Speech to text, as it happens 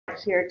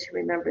here to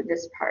remember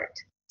this part.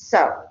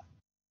 So,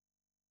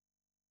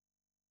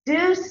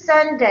 due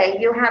Sunday,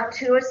 you have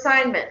 2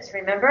 assignments,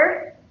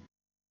 remember?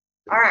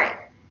 All right.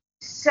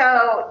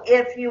 So,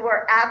 if you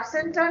were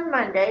absent on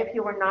Monday, if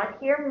you were not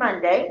here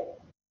Monday,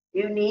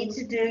 you need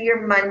to do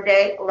your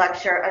Monday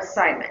lecture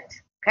assignment,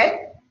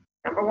 okay?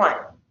 Number 1.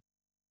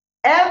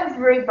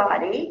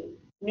 Everybody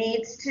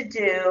needs to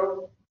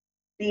do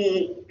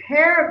the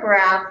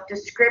paragraph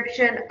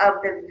description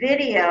of the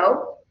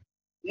video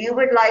you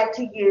would like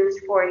to use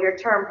for your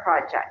term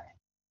project.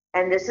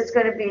 And this is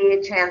going to be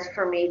a chance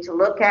for me to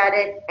look at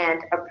it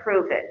and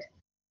approve it.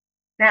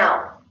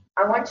 Now,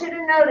 I want you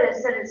to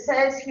notice that it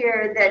says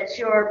here that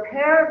your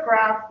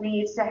paragraph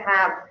needs to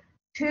have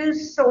 2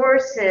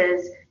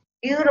 sources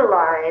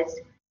utilized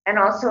and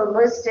also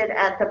listed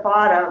at the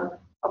bottom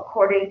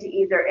according to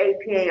either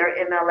APA or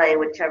MLA,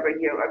 whichever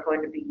you are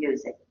going to be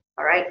using,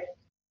 all right?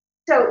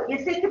 So you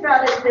think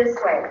about it this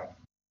way.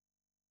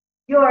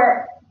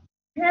 Your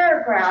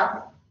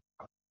paragraph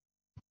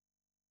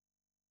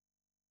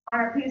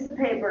on a piece of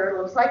paper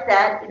looks like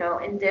that, you know,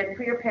 indent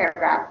for your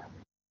paragraph.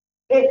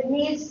 It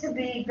needs to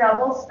be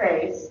double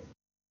spaced.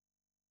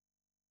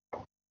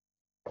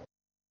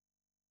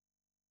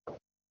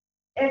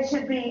 It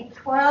should be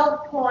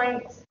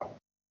 12-point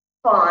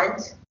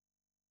font.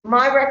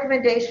 My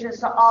recommendation is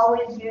to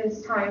always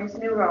use Times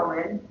New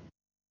Roman.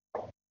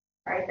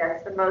 Right,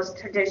 that's the most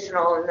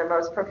traditional and the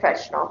most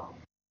professional.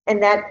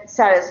 And that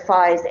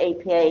satisfies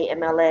APA,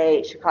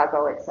 MLA,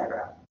 Chicago,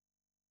 etc.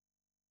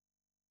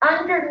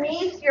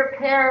 Underneath your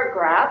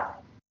paragraph,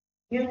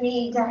 you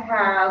need to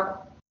have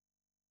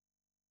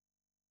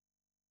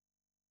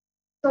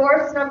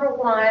source number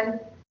 1,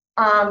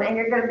 and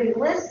you're going to be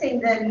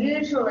listing them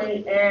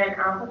usually in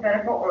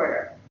alphabetical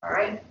order, all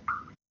right?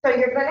 So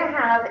you're going to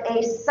have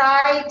a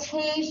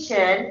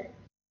citation,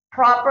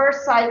 proper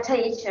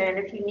citation.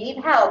 If you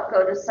need help,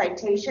 go to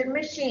Citation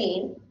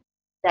Machine.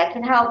 That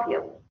can help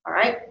you, all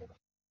right?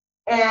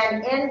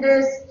 And in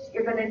this,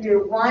 you're going to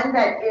do one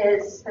that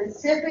is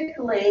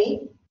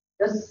specifically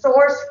the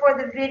source for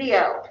the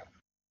video.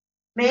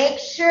 Make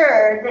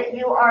sure that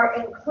you are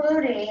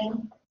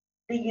including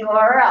the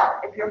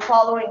URL. If you're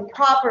following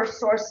proper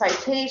source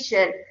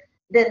citation,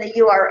 then the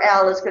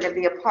URL is going to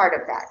be a part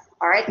of that,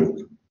 all right?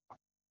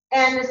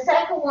 And the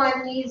second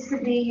one needs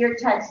to be your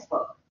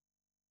textbook.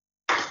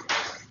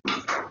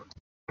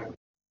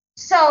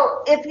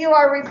 So if you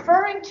are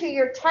referring to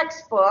your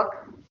textbook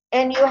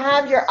and you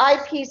have your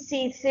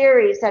IPC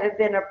theories that have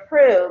been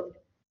approved,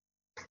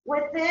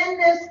 within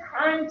this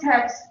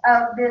context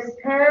of this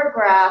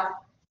paragraph,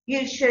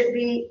 you should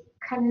be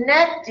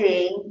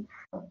connecting,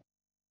 all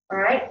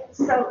right?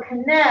 So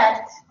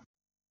connect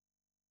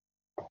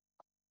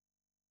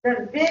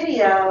the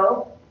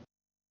video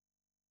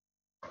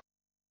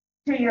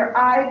to your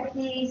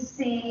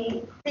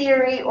IPC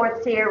theory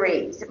or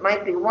theories. It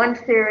might be 1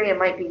 theory, it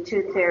might be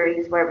 2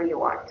 theories, wherever you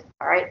want,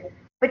 all right?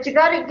 But you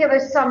got to give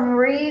us some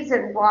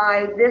reason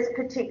why this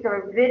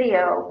particular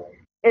video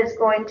is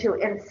going to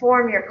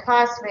inform your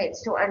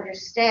classmates to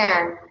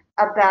understand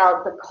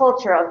about the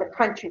culture of the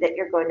country that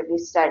you're going to be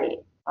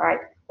studying, all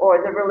right?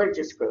 Or the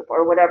religious group,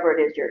 or whatever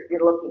it is you're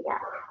looking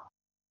at,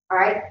 all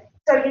right?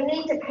 So you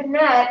need to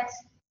connect,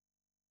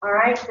 all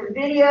right, the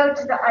video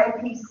to the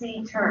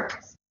IPC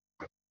terms.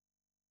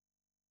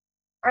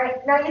 All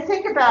right, now you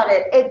think about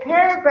it. A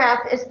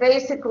paragraph is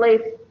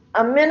basically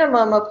a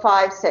minimum of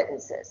 5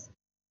 sentences.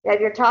 You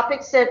have your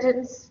topic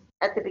sentence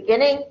at the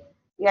beginning,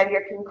 you have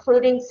your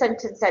concluding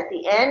sentence at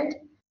the end,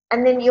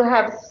 and then you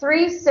have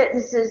 3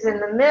 sentences in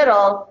the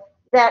middle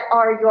that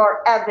are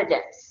your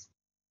evidence,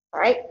 all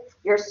right?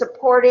 Your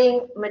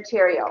supporting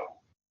material.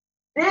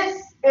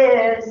 This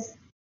is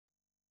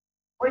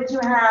what you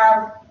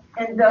have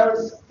in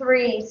those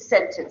 3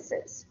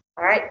 sentences,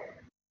 all right?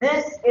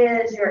 This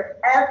is your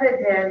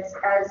evidence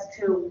as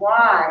to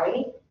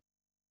why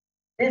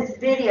this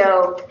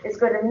video is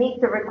going to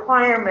meet the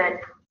requirement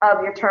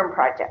of your term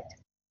project,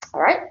 all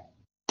right?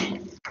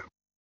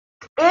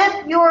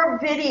 If your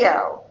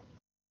video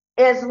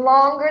is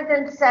longer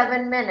than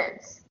 7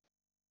 minutes,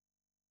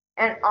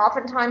 and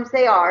oftentimes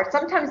they are,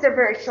 sometimes they're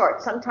very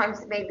short,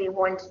 sometimes maybe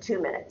 1 to 2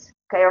 minutes,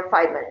 okay, or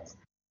 5 minutes.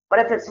 But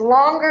if it's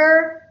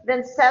longer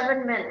than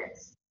 7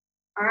 minutes,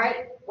 all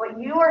right, what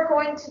you are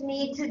going to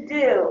need to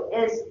do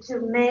is to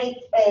make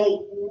a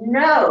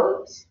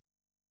note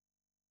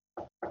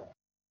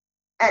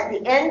at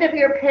the end of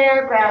your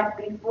paragraph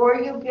before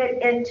you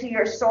get into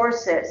your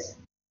sources.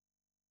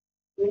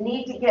 You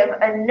need to give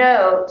a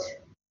note,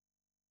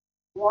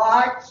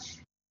 watch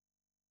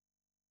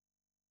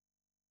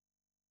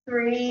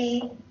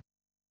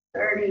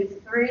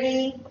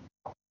 3:33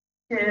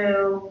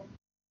 to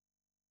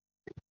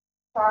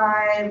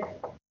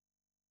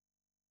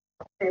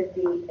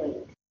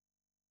 5:58.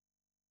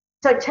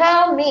 So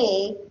tell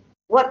me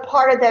what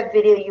part of that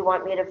video you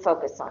want me to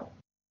focus on,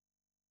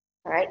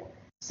 all right?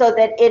 So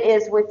that it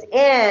is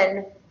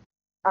within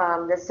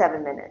the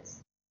 7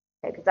 minutes,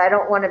 okay? Because I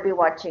don't want to be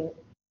watching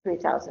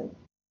 3,000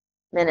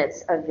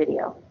 minutes of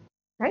video,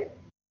 right?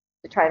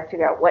 To try and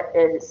figure out what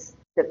is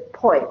the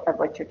point of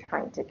what you're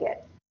trying to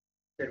get.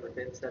 said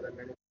within 7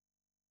 minutes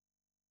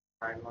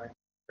timeline or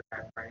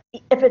time frame.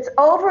 If it's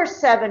over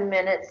 7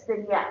 minutes,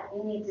 then yeah,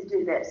 you need to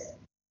do this.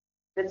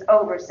 If it's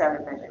over 7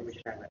 So minutes. we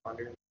should have it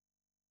under.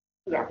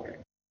 Yeah. Okay.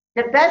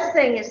 The best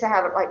thing is to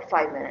have it like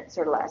 5 minutes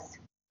or less.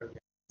 Okay.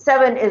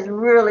 7 is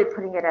really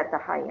putting it at the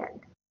high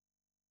end.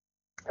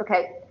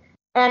 Okay.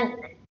 And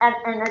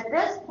at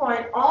this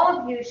point, all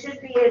of you should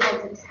be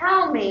able to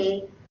tell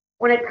me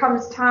when it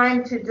comes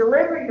time to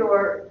deliver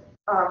your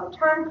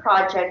term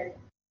project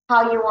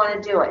how you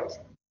want to do it.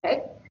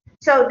 Okay.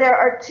 So there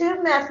are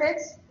two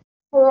methods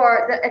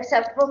for the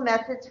acceptable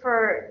methods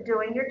for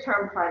doing your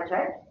term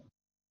project.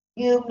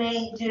 You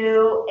may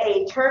do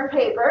a term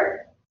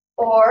paper,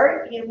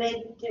 or you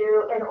may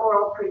do an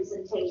oral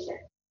presentation.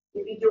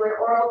 If you do an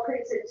oral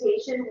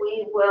presentation,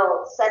 we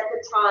will set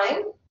the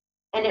time,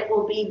 and it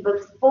will be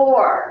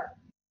before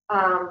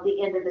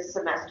the end of the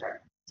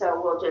semester.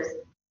 So we'll just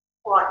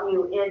plot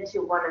you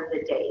into one of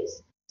the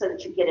days so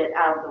that you get it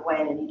out of the way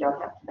and you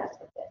don't have to mess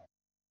with it.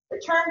 The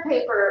term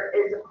paper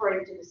is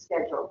according to the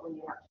schedule when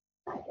you have to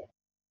decide it.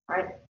 All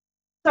right.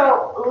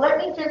 So let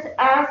me just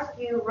ask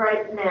you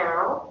right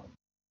now,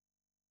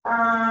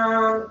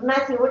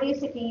 Matthew, what are you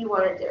thinking you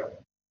want to do?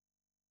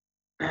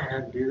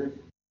 Do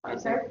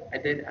this. I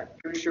did. I'm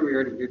pretty sure we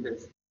already did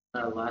this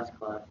last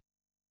class.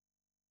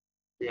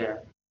 Yeah.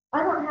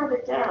 I don't have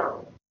it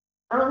down.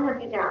 I don't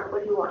have you down.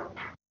 What do you want?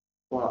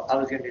 Well, I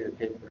was gonna do the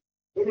paper.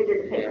 You can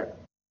do the paper.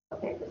 Yeah.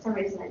 Okay. For some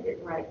reason, I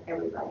didn't write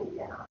everybody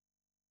down.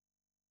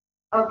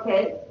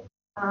 Okay.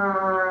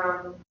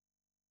 And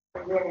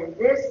then in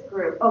this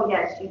group, oh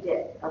yes, you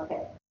did.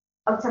 Okay.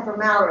 Except for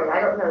Mallory, I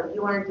don't know. Do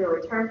you want to do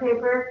a term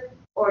paper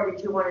or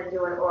did you want to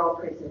do an oral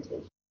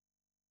presentation?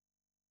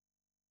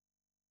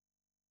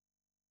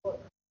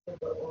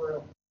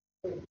 Oral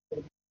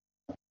presentation.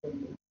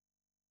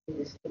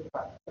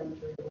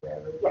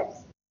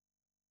 Yes.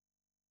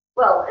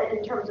 Well, and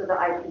in terms of the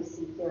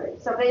IPC theory.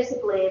 So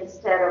basically,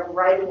 instead of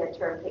writing a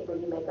term paper,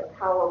 you make a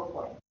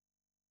PowerPoint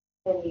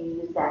and you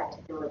use that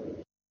to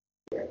deliver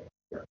your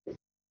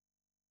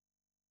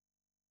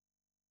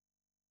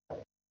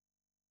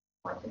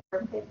want a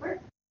term paper?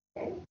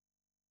 Okay.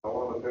 How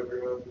long the paper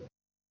goes?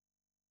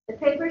 The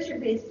paper should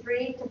be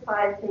 3 to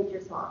 5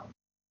 pages long.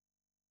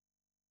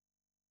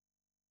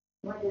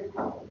 What is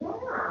public?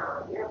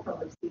 Yeah, you're a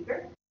public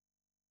speaker.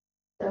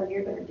 So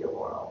you're going to do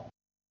oral.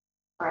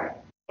 All right.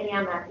 And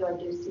yeah, Matthew, I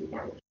do see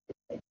now.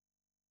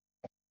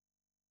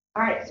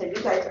 All right, so you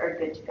guys are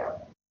good to go.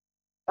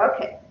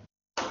 Okay.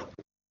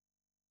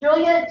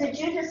 Julia, did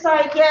you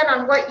decide yet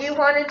on what you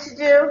wanted to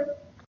do?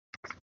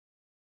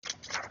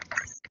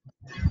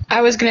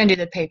 I was going to do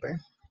the paper.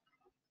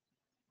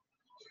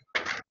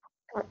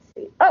 Let's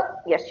see. Oh,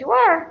 yes, you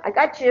are. I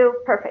got you.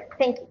 Perfect.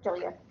 Thank you,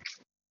 Julia.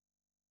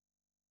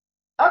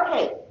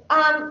 Okay.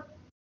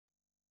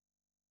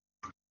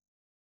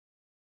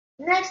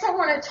 Next, I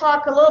want to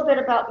talk a little bit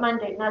about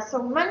Monday. Now,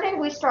 so Monday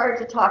we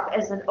started to talk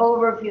as an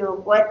overview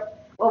of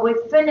we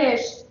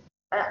finished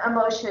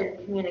emotion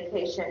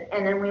communication,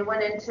 and then we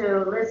went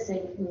into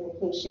listening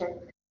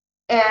communication,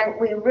 and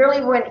we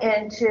really went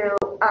into,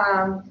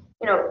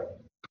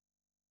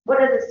 what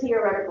are the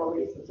theoretical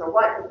reasons, or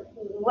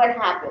what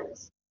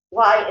happens?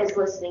 Why is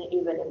listening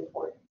even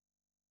important?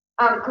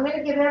 I'm going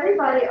to give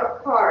everybody a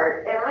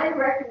card, and I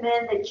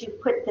recommend that you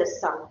put this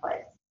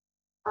someplace.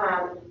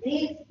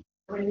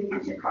 When you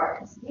use your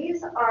cards,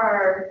 these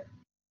are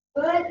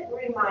good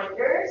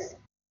reminders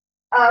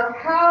of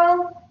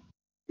how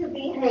to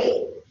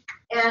behave.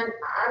 And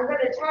I'm going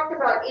to talk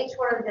about each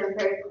one of them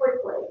very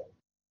quickly.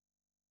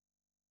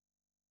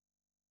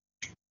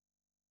 If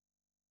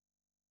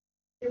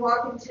you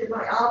walk into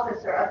my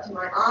office or up to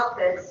my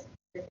office,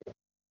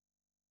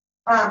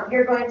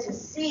 you're going to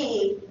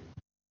see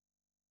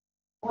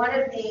one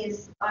of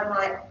these on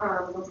my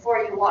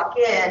before you walk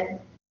in.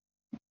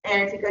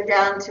 And if you go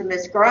down to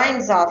Ms.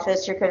 Grind's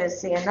office, you're going to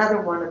see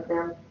another one of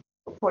them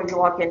before you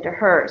walk into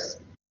hers.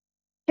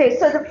 Okay,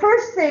 so the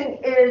first thing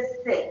is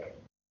think.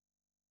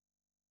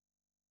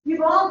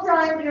 You've all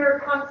done your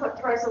conflict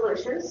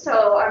resolution,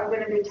 so I'm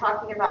going to be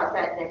talking about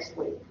that next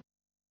week.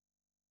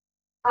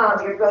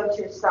 Your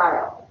go-to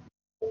style.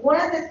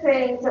 One of the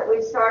things that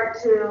we start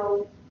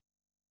to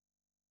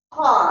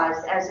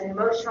pause as an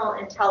emotional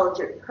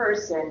intelligent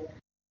person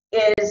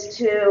is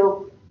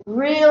to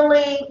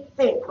really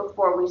think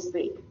before we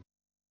speak.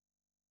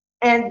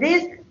 And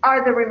these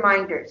are the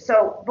reminders.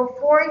 So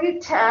before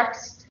you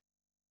text,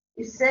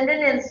 you send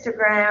an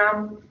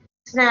Instagram,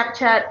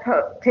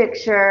 Snapchat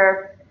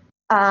picture,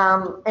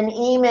 an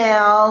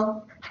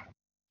email,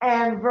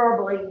 and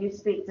verbally you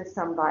speak to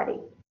somebody.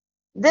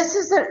 This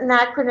is an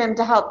acronym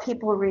to help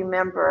people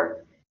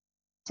remember,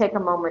 take a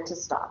moment to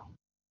stop.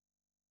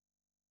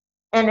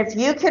 And if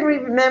you can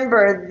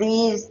remember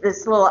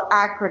this little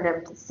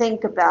acronym to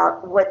think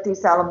about what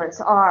these elements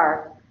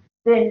are,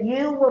 then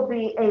you will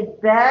be a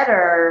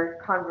better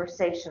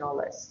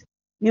conversationalist.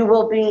 You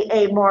will be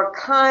a more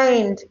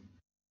kind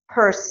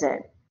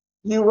person.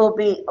 You will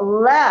be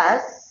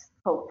less,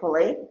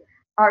 hopefully,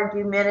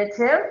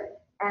 argumentative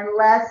and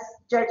less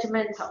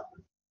judgmental.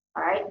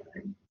 All right?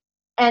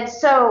 And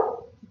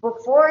so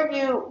before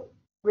you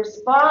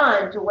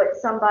respond to what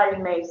somebody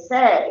may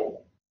say,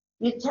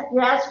 you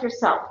ask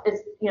yourself,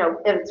 is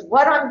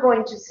what I'm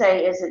going to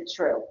say, is it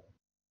true?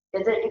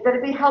 Is it going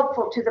to be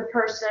helpful to the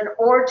person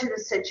or to the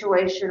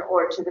situation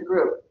or to the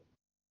group?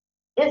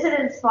 Is it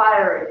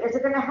inspiring? Is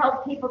it going to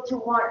help people to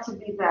want to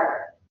be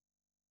better?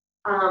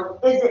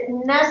 Is it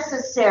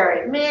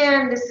necessary?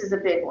 Man, this is a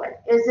big one.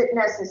 Is it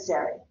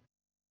necessary?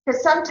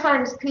 Because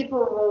sometimes people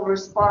will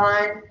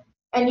respond,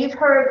 and you've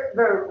heard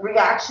the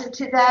reaction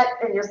to that,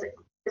 and you'll say,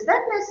 is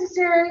that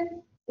necessary?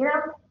 You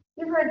know,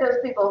 you've heard those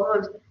people who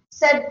have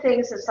said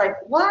things that's like,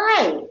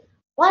 why?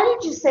 Why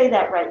did you say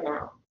that right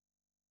now?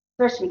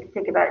 Especially if you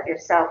think about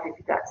yourself, if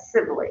you've got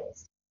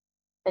siblings,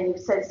 and you've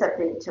said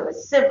something to a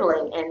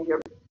sibling, and your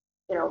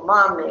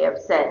mom may have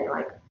said,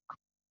 like,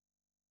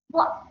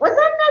 what, was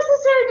that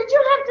necessary? Did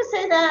you have to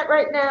say that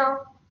right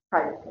now?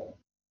 Kind of thing.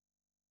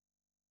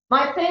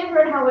 My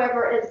favorite,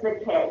 however, is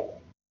the K,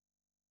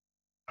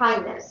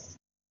 kindness.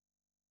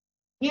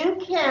 You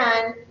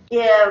can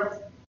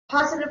give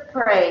positive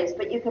praise,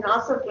 but you can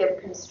also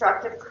give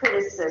constructive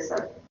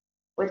criticism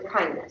with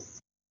kindness.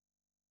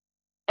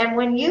 And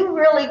when you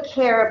really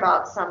care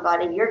about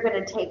somebody, you're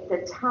going to take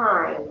the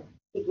time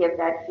to give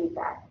that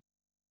feedback.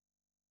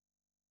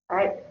 All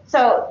right?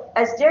 So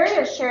as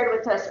Dario shared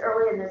with us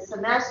early in the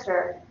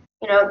semester,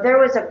 there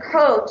was a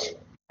coach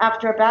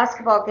after a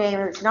basketball game,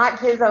 who's not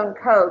his own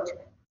coach,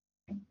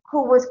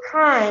 who was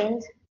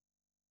kind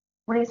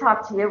when he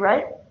talked to you,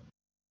 right?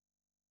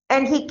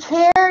 And he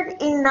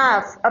cared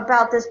enough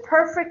about this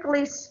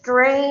perfectly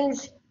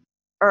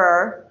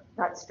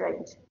not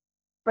strange,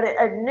 but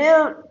a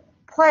new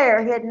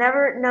player he had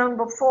never known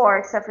before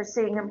except for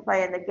seeing him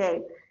play in the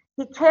game.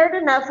 He cared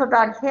enough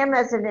about him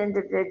as an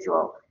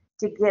individual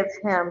to give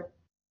him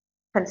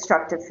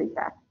constructive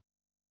feedback.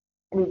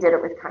 And he did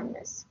it with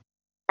kindness.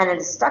 And it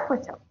has stuck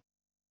with him.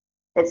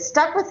 It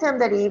stuck with him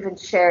that he even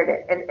shared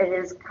it, and it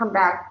has come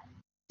back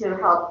to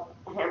help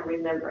him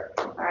remember.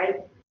 All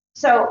right?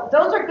 So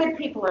those are good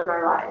people in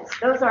our lives.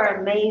 Those are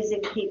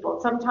amazing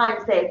people.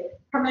 Sometimes they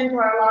come into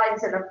our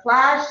lives in a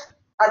flash.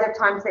 Other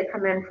times they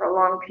come in for a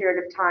long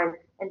period of time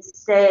and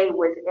stay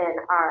within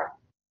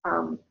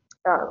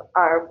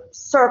our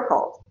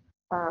circle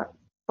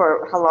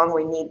for how long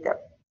we need them.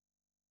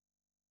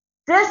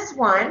 This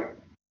one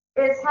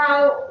is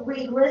how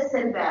we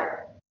listen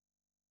better.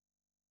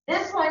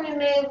 This one you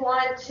may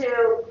want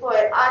to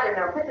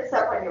put this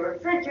up on your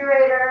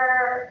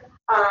refrigerator,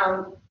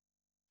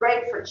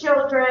 great for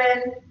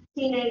children,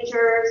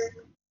 teenagers.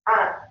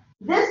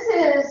 This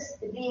is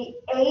the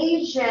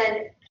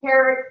Asian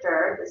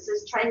character, this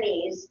is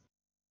Chinese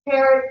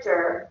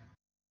character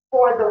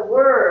for the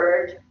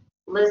word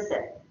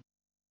listen.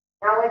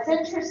 Now what's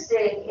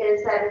interesting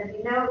is that if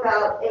you know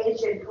about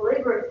Asian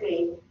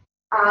calligraphy,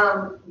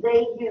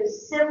 they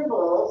use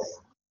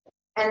symbols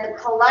and the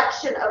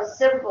collection of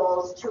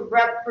symbols to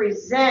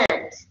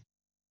represent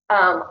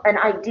an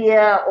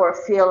idea or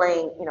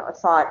feeling, a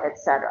thought,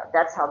 etc.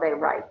 That's how they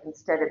write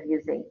instead of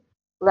using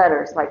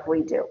letters like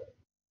we do.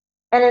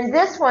 And in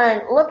this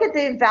one, look at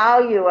the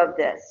value of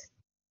this.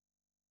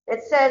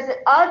 It says that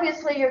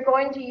obviously you're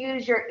going to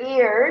use your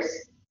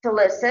ears to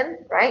listen,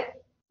 right?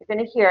 You're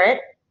going to hear it,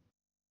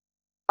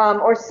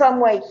 or some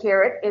way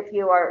hear it if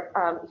you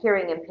are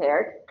hearing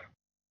impaired.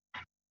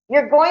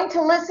 You're going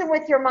to listen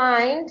with your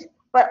mind,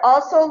 but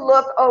also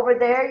look over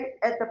there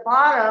at the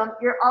bottom,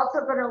 you're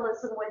also going to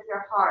listen with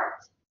your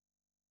heart.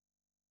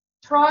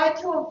 Try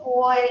to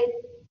avoid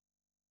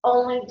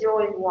only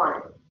doing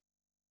one.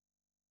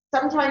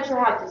 Sometimes you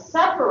have to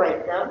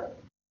separate them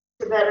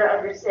to better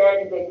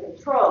understand and get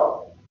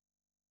control.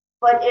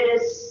 But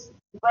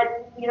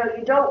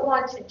you don't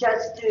want to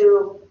just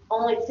do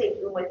only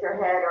thinking with your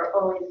head or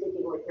only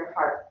thinking with your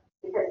heart,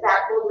 because that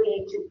will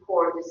lead to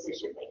poor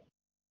decision making.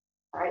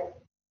 All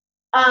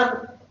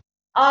right?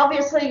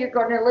 Obviously, you're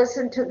going to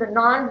listen to the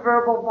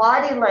nonverbal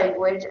body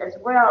language as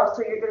well.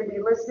 So you're going to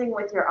be listening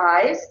with your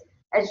eyes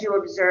as you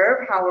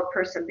observe how a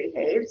person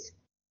behaves.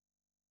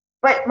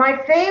 But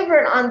my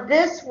favorite on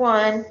this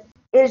one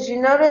is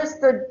you notice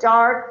the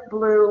dark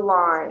blue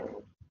line.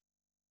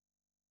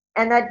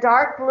 And that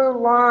dark blue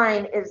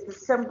line is the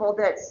symbol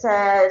that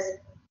says,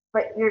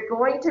 but you're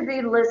going to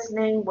be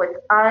listening with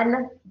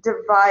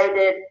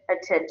undivided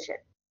attention.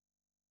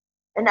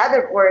 In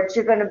other words,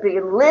 you're going to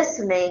be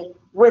listening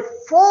with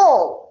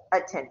full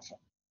attention,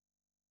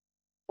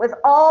 with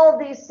all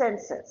these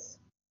senses,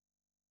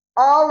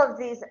 all of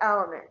these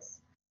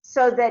elements,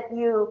 so that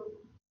you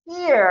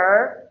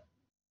hear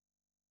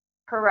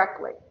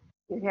correctly,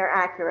 you hear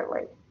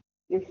accurately,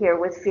 you hear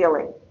with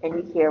feeling, and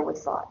you hear with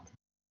thought,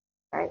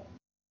 right?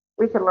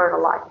 We can learn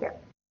a lot here.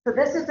 So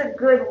this is a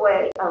good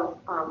way of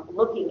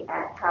looking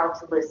at how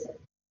to listen.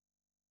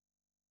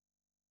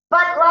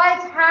 But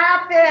life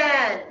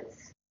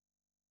happens.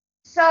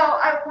 So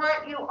I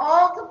want you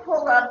all to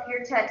pull up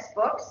your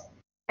textbooks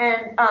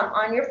and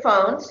on your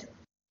phones,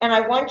 and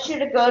I want you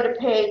to go to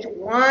page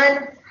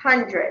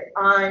 100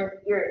 on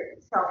your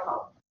cell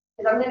phone.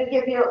 And I'm going to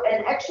give you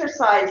an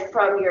exercise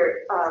from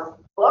your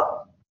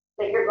book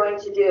that you're going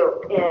to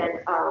do in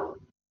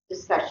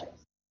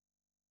discussions.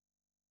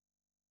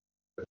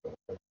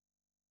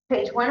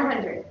 Page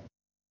 100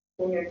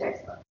 in your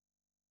textbook.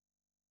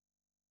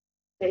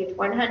 Page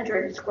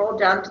 100, scroll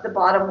down to the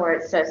bottom where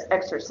it says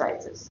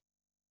exercises.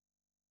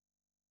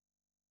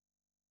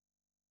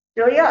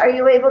 Julia, are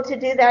you able to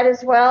do that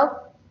as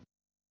well?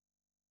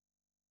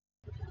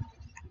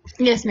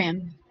 Yes,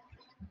 ma'am.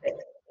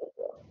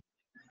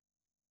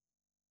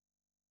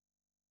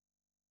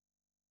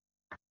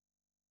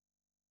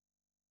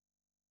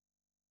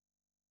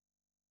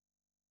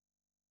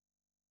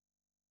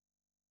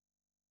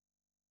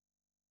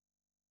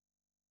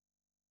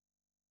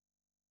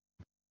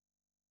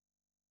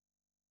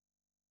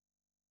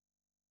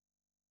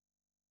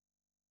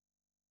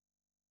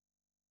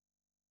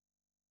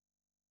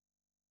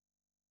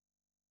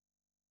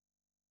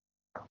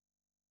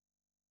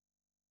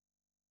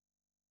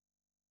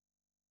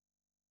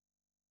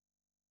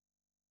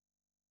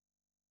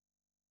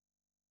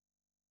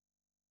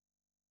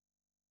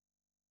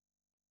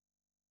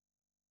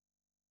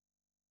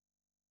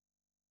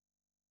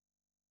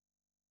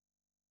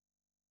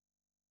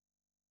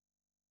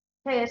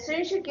 Okay, as soon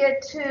as you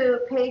get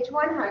to page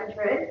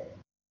 100,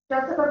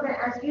 Joseph, I'm going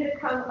to ask you to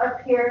come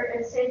up here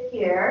and sit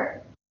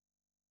here.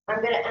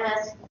 I'm going to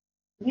ask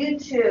you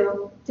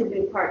two to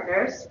be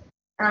partners,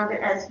 and I'm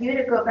going to ask you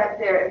to go back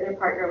there and be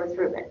partner with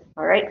Ruben,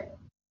 all right?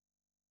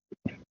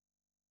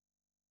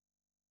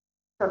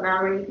 So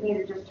now you can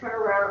either just turn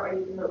around or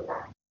you can move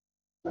back.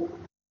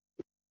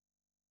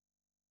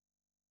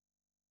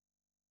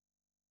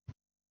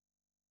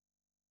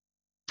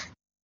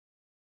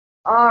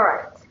 All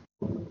right.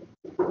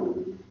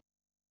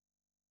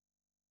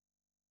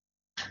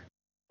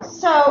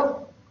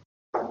 So,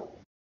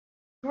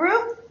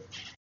 group,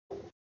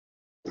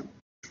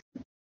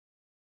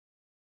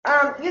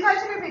 you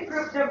guys are going to be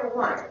group number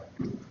 1.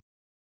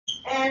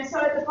 And so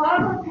at the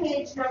bottom of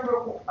page number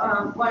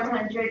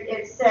 100,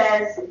 it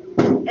says,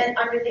 and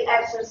under the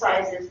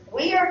exercises,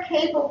 we are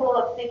capable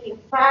of thinking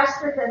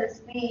faster than the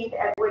speed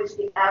at which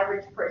the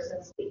average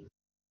person speaks,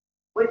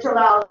 which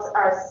allows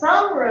us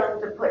some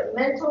room to put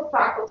mental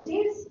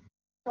faculties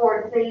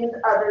for things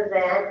other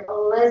than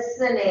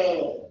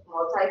listening,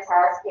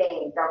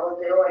 multitasking, double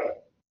doing.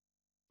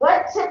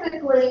 What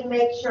typically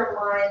makes your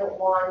mind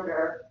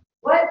wander?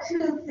 What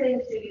 2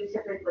 things do you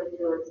typically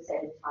do at the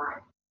same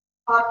time?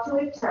 Talk to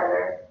each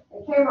other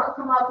and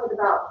come up with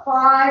about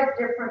 5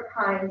 different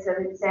kinds of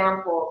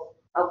examples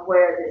of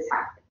where this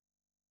happens,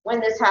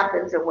 when this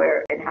happens and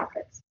where it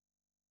happens.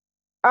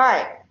 All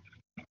right.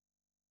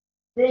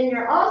 Then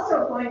you're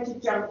also going to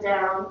jump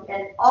down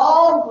and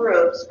all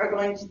groups are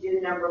going to do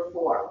number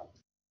 4.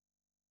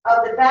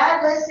 Of the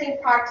bad listening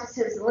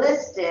practices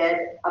listed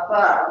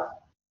above,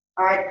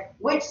 all right,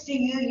 which do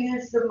you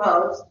use the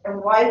most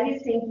and why do you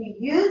think you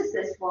use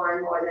this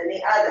one more than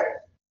the others?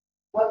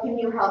 What can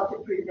you help to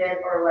prevent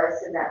or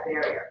lessen that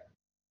barrier?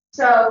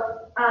 So,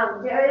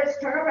 Darius,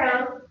 turn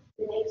around.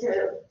 You need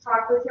to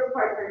talk with your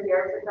partner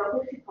here, but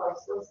don't get too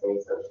close. We'll stay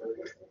social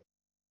distance.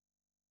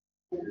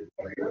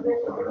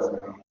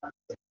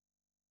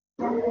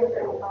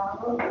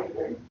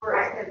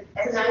 Right.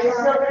 And now you're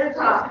still going to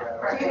talk.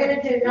 So you're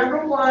going to do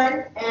number 1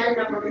 and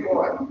number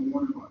 4.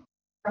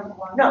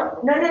 No.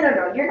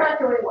 You're not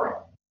doing 1.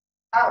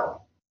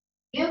 Oh.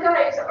 You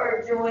guys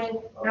are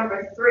doing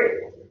number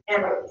 3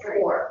 and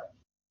 4.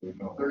 3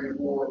 and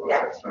 4.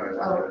 Yeah.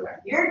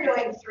 You're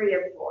doing 3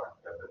 and 4.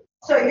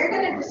 So you're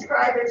going to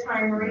describe a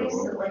time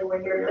recently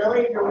when your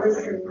ability to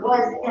listen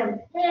was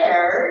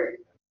impaired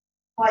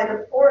by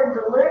the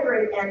poor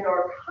delivery and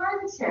or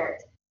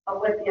content of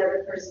what the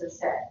other person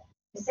said.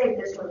 Save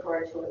this one for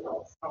our 2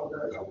 adults,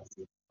 older adults.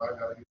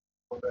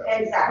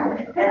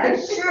 Exactly. And I'm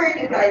sure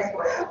you guys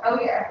would. Oh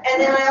yeah.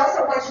 And then I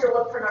also want you to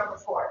look for number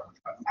 4.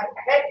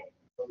 Okay.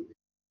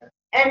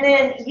 And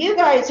then you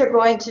guys are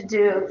going to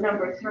do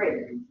number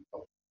 3.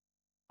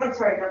 I'm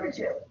sorry, number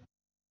 2.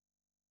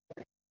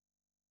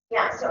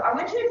 Yeah, so I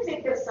want you to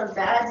think of some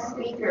bad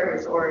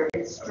speakers or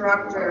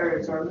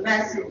instructors or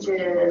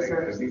messages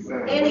or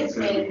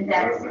anything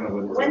that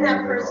when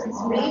that person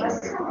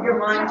speaks, your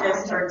mind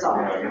just turns off.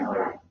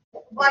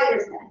 Why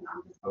is that?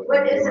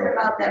 What is it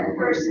about that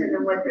person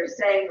and what they're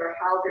saying or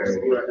how they're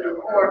speaking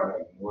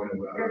or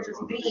they're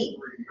just being,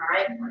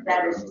 right?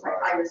 That is just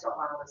like, I just don't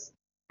want to listen.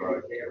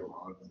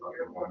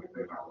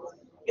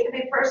 It can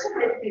be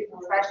personal, it can be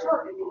professional,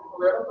 it can be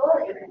political,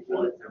 it can be,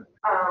 it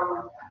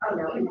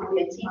can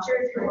be a teacher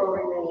who will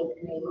remain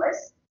nameless,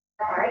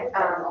 all right?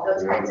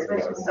 Those kinds of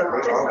things. So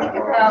just think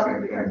about,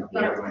 and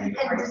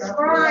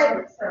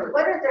describe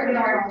what are their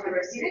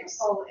characteristics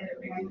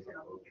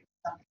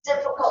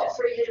difficult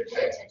for you to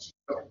pay attention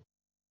to.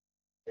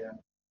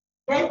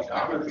 Okay?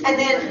 And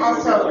then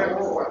also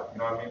number 4.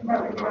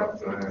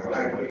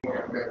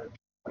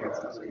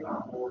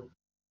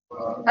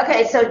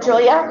 Okay, so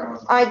Julia,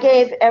 I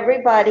gave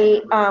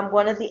everybody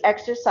one of the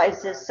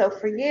exercises. So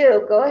for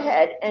you, go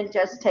ahead and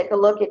just take a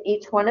look at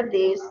each one of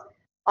these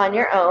on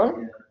your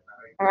own.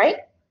 All right?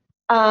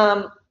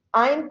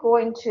 I'm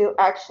going to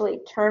actually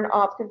turn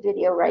off the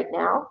video right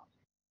now.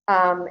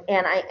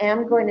 And I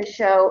am going to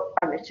show,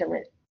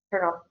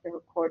 turn off the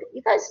recording.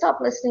 You guys stop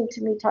listening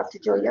to me talk to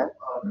Julia.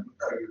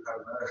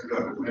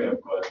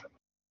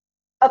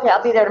 Okay,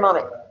 I'll be there in a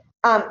moment.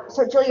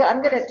 So Julia,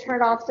 I'm going to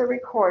turn off the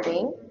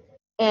recording,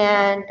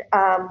 and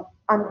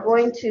I'm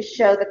going to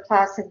show the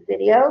class in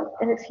video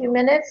in a few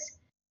minutes,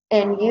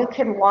 and you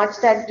can watch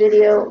that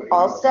video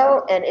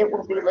also, and it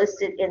will be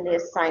listed in the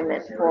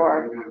assignment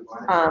for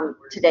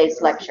today's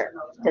lecture.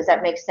 Does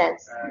that make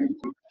sense?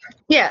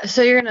 Yeah,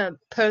 so you're gonna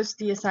post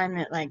the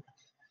assignment like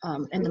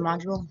in the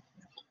module?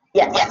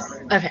 Yes.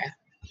 Okay.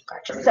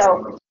 Gotcha.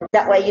 So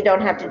that way you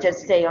don't have to just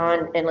stay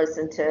on and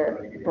listen to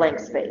blank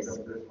space.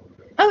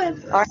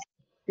 Okay. All right.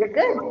 You're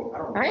good.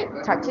 All right.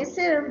 Talk to you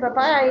soon.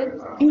 Bye-bye.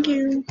 Thank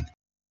you.